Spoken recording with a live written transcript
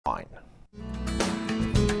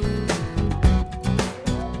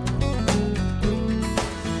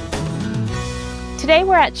Today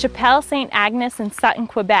we're at Chapel St. Agnes in Sutton,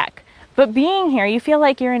 Quebec. But being here, you feel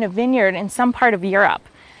like you're in a vineyard in some part of Europe.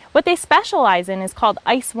 What they specialize in is called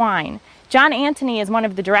ice wine. John Anthony is one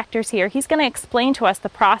of the directors here. He's going to explain to us the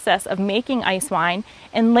process of making ice wine,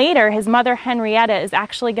 and later his mother Henrietta is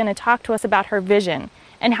actually going to talk to us about her vision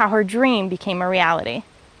and how her dream became a reality.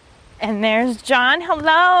 And there's John.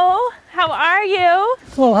 Hello. How are you?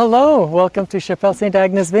 Well, hello. Welcome to Chapel St.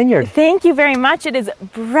 Agnes Vineyard. Thank you very much. It is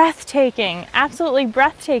breathtaking, absolutely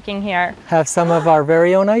breathtaking here. Have some of our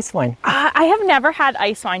very own ice wine. I have never had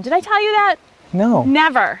ice wine. Did I tell you that? No.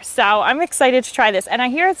 Never. So I'm excited to try this. And I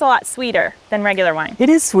hear it's a lot sweeter than regular wine. It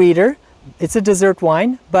is sweeter. It's a dessert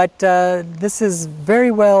wine, but this is very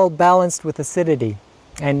well balanced with acidity.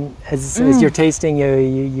 And as you're tasting,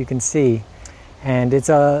 you can see. And it's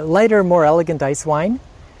a lighter, more elegant ice wine,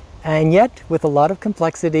 and yet with a lot of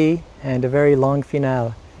complexity and a very long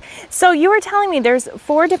finale. So you were telling me there's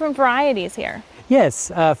 4 different varieties here.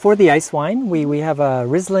 Yes, for the ice wine, we have a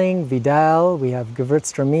Riesling, Vidal, we have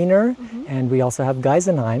Gewürztraminer, and we also have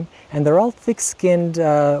Geisenheim. And they're all thick-skinned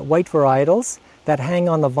white varietals that hang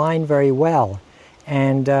on the vine very well.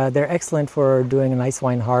 And they're excellent for doing an ice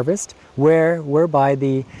wine harvest, whereby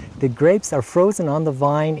the grapes are frozen on the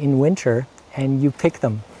vine in winter, and you pick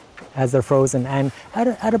them as they're frozen, and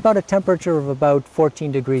at about a temperature of about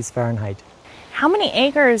 14 degrees Fahrenheit. How many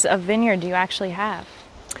acres of vineyard do you actually have?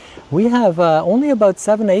 We have only about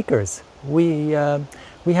 7 acres. We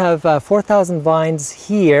have 4,000 vines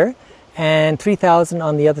here and 3,000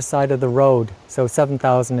 on the other side of the road, so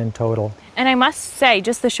 7,000 in total. And I must say,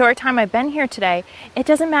 just the short time I've been here today, it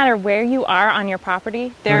doesn't matter where you are on your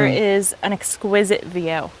property, there is an exquisite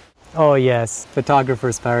view. Oh yes,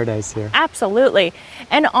 photographer's paradise here. Absolutely.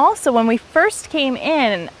 And also when we first came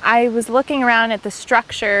in, I was looking around at the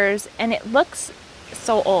structures and it looks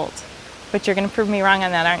so old. But you're going to prove me wrong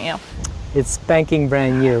on that, aren't you? It's spanking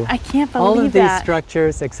brand new. I can't believe all of that. These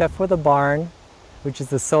structures, except for the barn, which is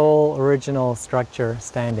the sole original structure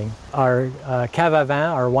standing, are cave à vin,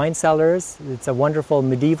 our wine cellars. It's a wonderful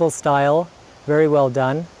medieval style, very well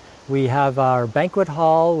done. We have our banquet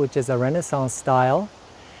hall, which is a Renaissance style.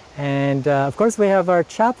 And of course we have our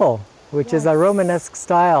chapel, which is a Romanesque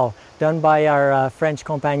style, done by our French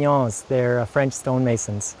compagnons. They're French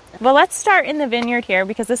stonemasons. Well, let's start in the vineyard here,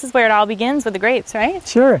 because this is where it all begins with the grapes, right?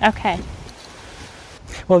 Sure. Okay.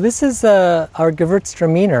 Well, this is our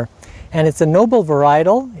Gewürztraminer, and it's a noble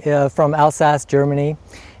varietal from Alsace, Germany.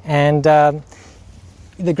 And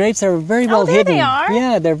the grapes are very well hidden. They are?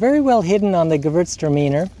 Yeah, they're very well hidden on the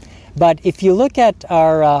Gewürztraminer. But if you look at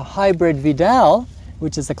our hybrid Vidal,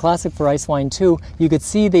 which is a classic for ice wine too, you could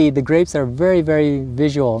see the grapes are very, very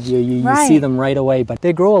visual. You see them right away. But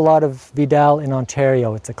they grow a lot of Vidal in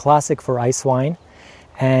Ontario. It's a classic for ice wine.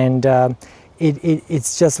 And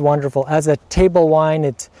it's just wonderful. As a table wine,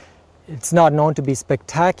 it's not known to be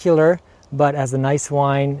spectacular, but as an ice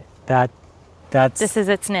wine, this is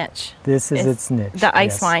its niche. This is its niche. The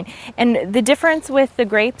ice wine. And the difference with the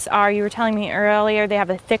grapes are, you were telling me earlier, they have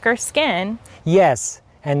a thicker skin. Yes.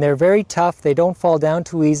 And they're very tough, they don't fall down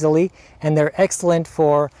too easily, and they're excellent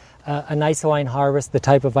for an ice wine harvest, the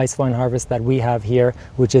type of ice wine harvest that we have here,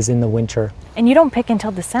 which is in the winter. And you don't pick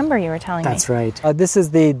until December, you were telling me. That's right. This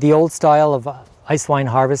is the old style of ice wine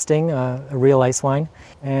harvesting, a real ice wine,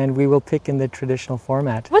 and we will pick in the traditional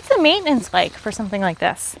format. What's the maintenance like for something like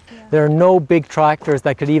this? There are no big tractors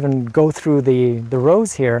that could even go through the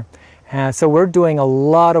rows here. So we're doing a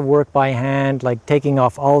lot of work by hand, like taking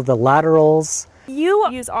off all the laterals.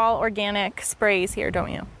 You use all organic sprays here,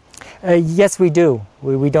 don't you? Yes, we do.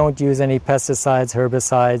 We don't use any pesticides,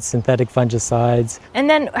 herbicides, synthetic fungicides. And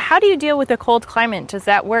then how do you deal with the cold climate? Does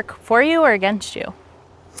that work for you or against you?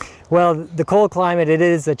 Well, the cold climate, it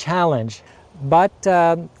is a challenge. But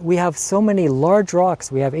we have so many large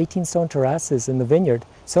rocks. We have 18-stone terraces in the vineyard.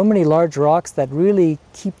 So many large rocks that really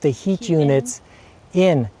keep the heat units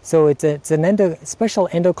in. So it's an special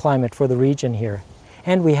endoclimate for the region here.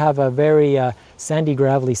 And we have a very sandy,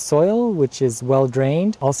 gravelly soil, which is well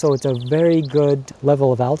drained. Also, it's a very good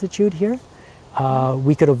level of altitude here.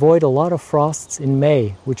 We could avoid a lot of frosts in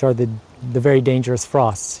May, which are the very dangerous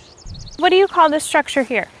frosts. What do you call this structure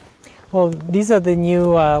here? Well, these are the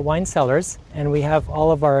new wine cellars, and we have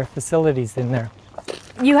all of our facilities in there.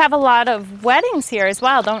 You have a lot of weddings here as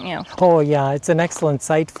well, don't you? Oh yeah, it's an excellent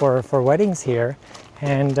site for weddings here.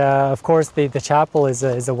 And of course the chapel is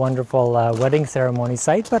a wonderful wedding ceremony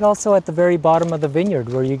site, but also at the very bottom of the vineyard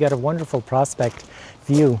where you get a wonderful prospect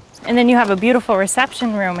view. And then you have a beautiful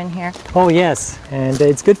reception room in here. Oh yes, and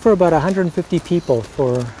it's good for about 150 people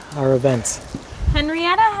for our events.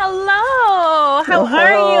 Henrietta, hello. How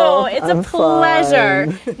are you? It's a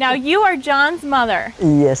pleasure. Now, you are John's mother.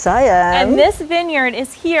 Yes, I am. And this vineyard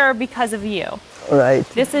is here because of you. Right.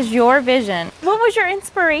 This is your vision. What was your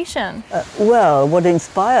inspiration? Well, what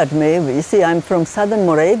inspired me, you see, I'm from southern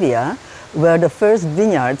Moravia, where the first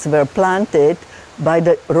vineyards were planted by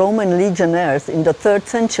the Roman legionnaires in the 3rd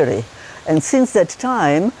century. And since that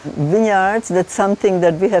time, vineyards, that's something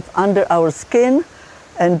that we have under our skin,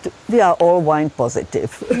 and we are all wine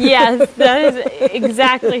positive. Yes, that is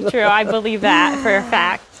exactly true. I believe that for a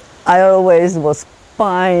fact. I always was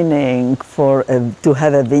pining to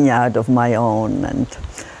have a vineyard of my own, and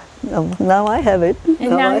now I have it.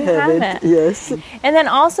 And now you have it. Yes. And then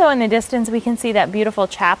also in the distance we can see that beautiful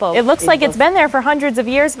chapel. It looks like it's been there for hundreds of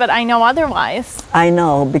years, but I know otherwise. I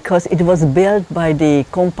know, because it was built by the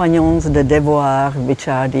Compagnons de Devoir, which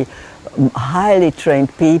are the highly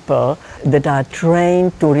trained people that are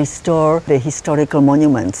trained to restore the historical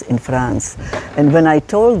monuments in France. And when I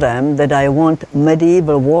told them that I want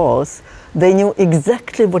medieval walls, they knew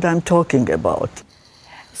exactly what I'm talking about.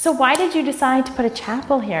 So why did you decide to put a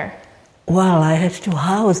chapel here? Well, I had to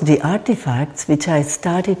house the artifacts which I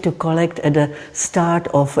started to collect at the start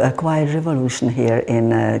of a quiet revolution here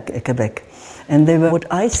in Quebec. And they were what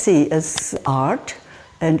I see as art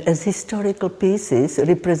and as historical pieces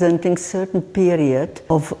representing certain period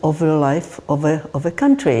of the life of a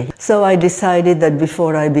country. So I decided that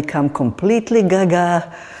before I become completely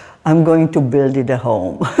gaga, I'm going to build it a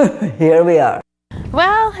home. Here we are.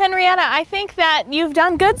 Well, Henrietta, I think that you've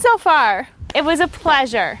done good so far. It was a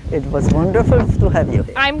pleasure. It was wonderful to have you.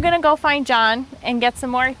 I'm going to go find John and get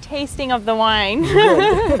some more tasting of the wine.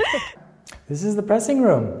 This is the pressing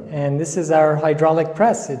room, and this is our hydraulic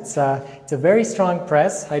press. It's a very strong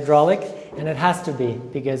press, hydraulic, and it has to be,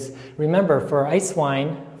 because remember, for ice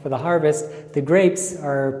wine, for the harvest, the grapes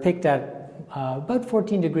are picked at about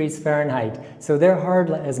 14 degrees Fahrenheit, so they're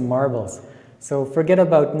hard as marbles. So forget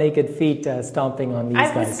about naked feet stomping on these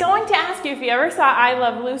guys. I was going to ask you if you ever saw I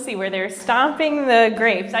Love Lucy, where they're stomping the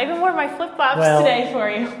grapes. I even wore my flip-flops today for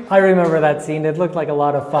you. I remember that scene. It looked like a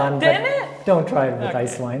lot of fun. Didn't it? Don't try it with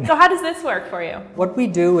ice wine. So how does this work for you? What we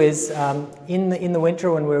do is, in the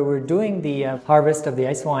winter when we're doing the harvest of the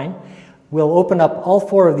ice wine, we'll open up all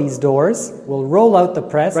 4 of these doors. We'll roll out the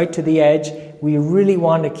press right to the edge. We really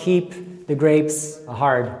want to keep the grapes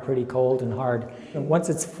hard, pretty cold and hard. And once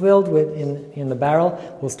it's filled in the barrel,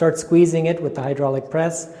 we'll start squeezing it with the hydraulic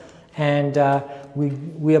press, and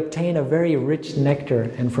we obtain a very rich nectar.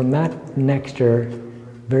 And from that nectar,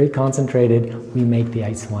 very concentrated, we make the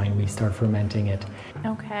ice wine. We start fermenting it.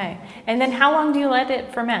 Okay. And then how long do you let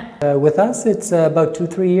it ferment? With us, it's about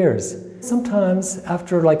 2-3 years. Sometimes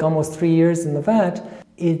after like almost 3 years in the vat,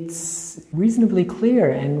 it's reasonably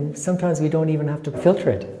clear, and sometimes we don't even have to filter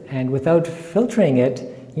it. And without filtering it,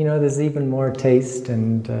 you know, there's even more taste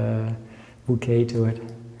and bouquet to it.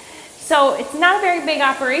 So it's not a very big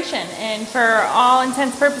operation, and for all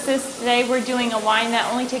intents and purposes, today we're doing a wine that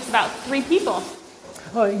only takes about 3 people.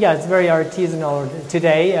 Oh yeah, it's very artisanal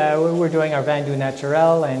today. We're doing our Vin du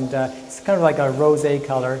Naturel, and it's kind of like a rosé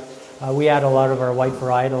color. We add a lot of our white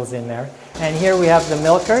varietals in there. And here we have the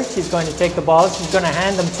milker. She's going to take the bottles, she's going to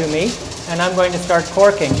hand them to me, and I'm going to start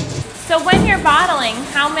corking. So when you're bottling,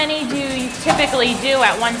 how many do you typically do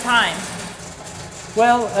at one time?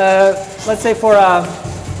 Well, let's say for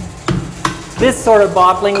this sort of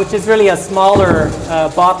bottling, which is really a smaller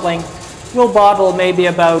bottling, we'll bottle maybe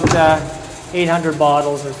about 800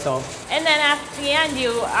 bottles or so. And then at the end,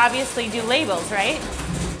 you obviously do labels, right?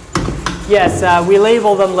 Yes, we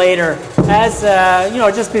label them later, as you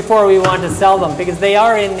know, just before we want to sell them, because they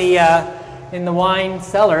are in the wine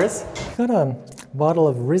cellars. I've got a bottle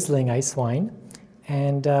of Riesling ice wine,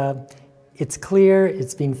 and it's clear,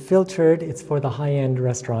 it's been filtered, it's for the high-end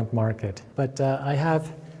restaurant market. But I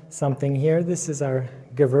have something here. This is our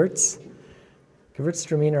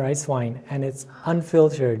Gewürztraminer ice wine, and it's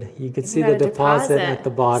unfiltered. You can see the deposit at the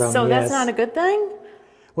bottom. So that's not a good thing?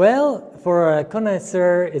 Well, for a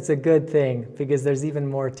connoisseur, it's a good thing, because there's even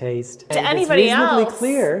more taste. To anybody else,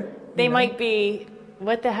 clear, they might be,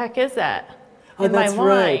 what the heck is that? Oh, that's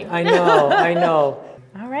right. I know, I know.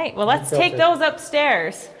 All right, well, let's take those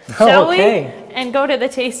upstairs, shall we? And go to the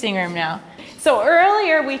tasting room now. So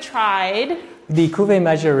earlier we tried the Cuvée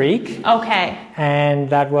Magérique. Okay. And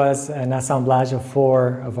that was an assemblage of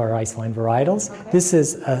 4 of our ice wine varietals. Okay. This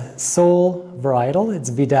is a Sol varietal. It's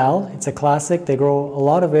Vidal. It's a classic. They grow a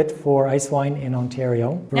lot of it for ice wine in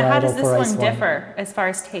Ontario. Now, how does this one differ as far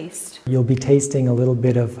as taste? You'll be tasting a little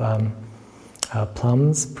bit of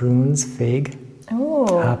plums, prunes, fig,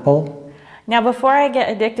 apple. Now, before I get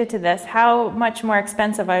addicted to this, how much more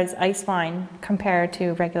expensive is ice wine compared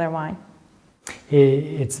to regular wine?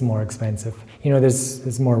 It's more expensive. You know,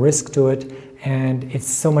 there's more risk to it, and it's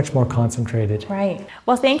so much more concentrated. Right.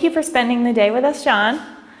 Well, thank you for spending the day with us, John.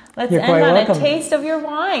 Let's You're end quite on welcome. a taste of your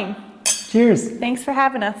wine. Cheers. Thanks for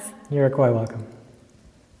having us. You're quite welcome.